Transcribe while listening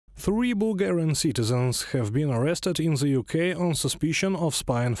3 Bulgarian citizens have been arrested in the UK on suspicion of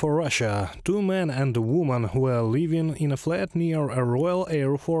spying for Russia. 2 men and a woman were living in a flat near a Royal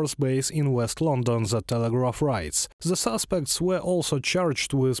Air Force base in West London, the Telegraph writes. The suspects were also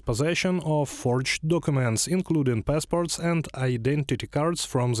charged with possession of forged documents, including passports and identity cards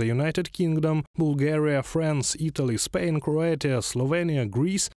from the United Kingdom, Bulgaria, France, Italy, Spain, Croatia, Slovenia,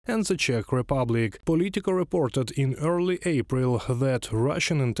 Greece and the Czech Republic. Politico reported in early April that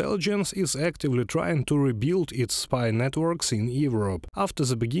Russian intelligence is actively trying to rebuild its spy networks in Europe. After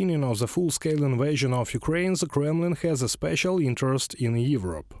the beginning of the full-scale invasion of Ukraine, the Kremlin has a special interest in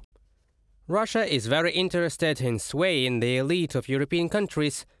Europe. Russia is very interested in swaying the elite of European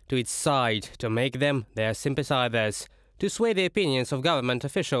countries to its side, to make them their sympathizers, to sway the opinions of government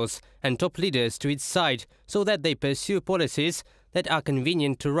officials and top leaders to its side so that they pursue policies that are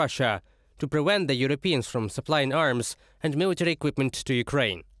convenient to Russia, to prevent the Europeans from supplying arms and military equipment to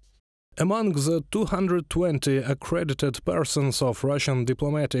Ukraine. Among the 220 accredited persons of Russian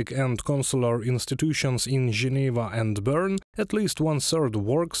diplomatic and consular institutions in Geneva and Bern, at least 1/3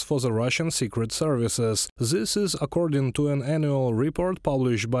 works for the Russian secret services. This is according to an annual report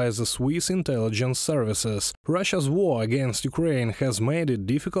published by the Swiss intelligence services. Russia's war against Ukraine has made it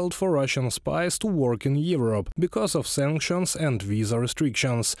difficult for Russian spies to work in Europe because of sanctions and visa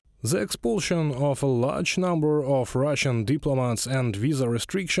restrictions. The expulsion of a large number of Russian diplomats and visa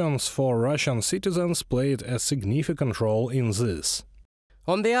restrictions for Russian citizens played a significant role in this.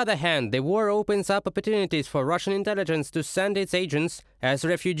 On the other hand, the war opens up opportunities for Russian intelligence to send its agents as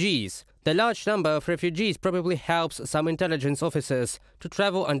refugees. The large number of refugees probably helps some intelligence officers to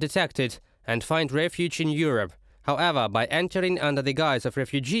travel undetected and find refuge in Europe. However, by entering under the guise of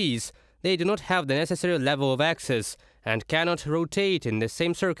refugees, they do not have the necessary level of access and cannot rotate in the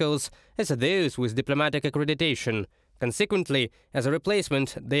same circles as those with diplomatic accreditation. Consequently, as a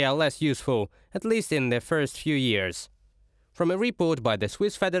replacement, they are less useful, at least in their first few years. From a report by the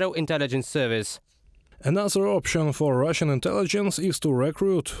Swiss Federal Intelligence Service. Another option for Russian intelligence is to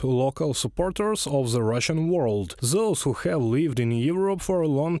recruit local supporters of the Russian world, those who have lived in Europe for a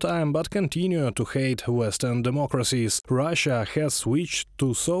long time but continue to hate Western democracies. Russia has switched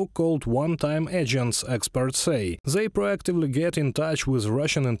to so-called one-time agents, experts say. They proactively get in touch with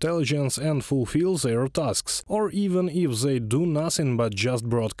Russian intelligence and fulfill their tasks, or even if they do nothing but just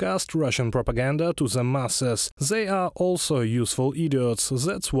broadcast Russian propaganda to the masses. They are also useful idiots.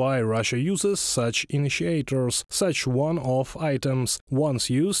 That's why Russia uses such initiatives. Such one-off items. Once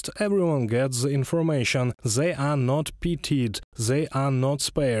used, everyone gets the information. They are not pitied. They are not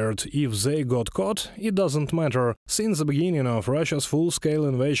spared. If they got caught, it doesn't matter. Since the beginning of Russia's full-scale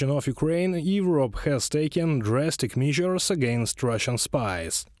invasion of Ukraine, Europe has taken drastic measures against Russian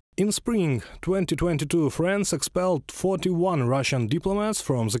spies. In spring 2022, France expelled 41 Russian diplomats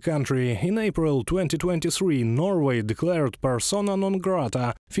from the country. In April 2023, Norway declared persona non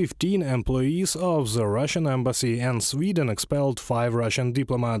grata 15 employees of the Russian embassy, and Sweden expelled 5 Russian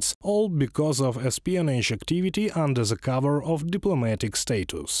diplomats, all because of espionage activity under the cover of diplomatic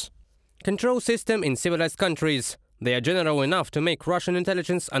status. Control system in civilized countries. They are general enough to make Russian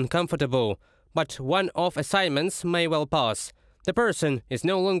intelligence uncomfortable, but one-off assignments may well pass. The person is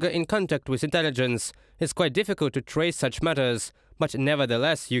no longer in contact with intelligence. It's quite difficult to trace such matters, but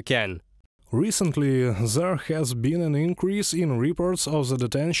nevertheless you can. Recently, there has been an increase in reports of the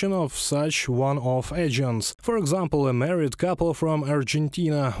detention of such one-off agents. For example, a married couple from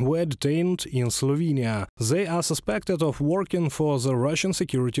Argentina were detained in Slovenia. They are suspected of working for the Russian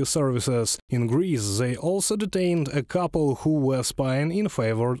security services. In Greece, they also detained a couple who were spying in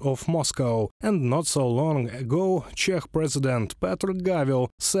favor of Moscow. And not so long ago, Czech President Petr Gavel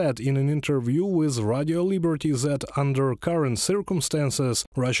said in an interview with Radio Liberty that under current circumstances,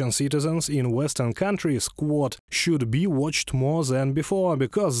 Russian citizens in Western countries, quote, should be watched more than before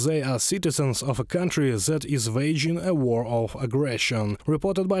because they are citizens of a country that is waging a war of aggression.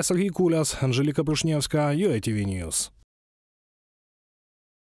 Reported by Sergei Kulas, Angelika Prushnevska, UATV News.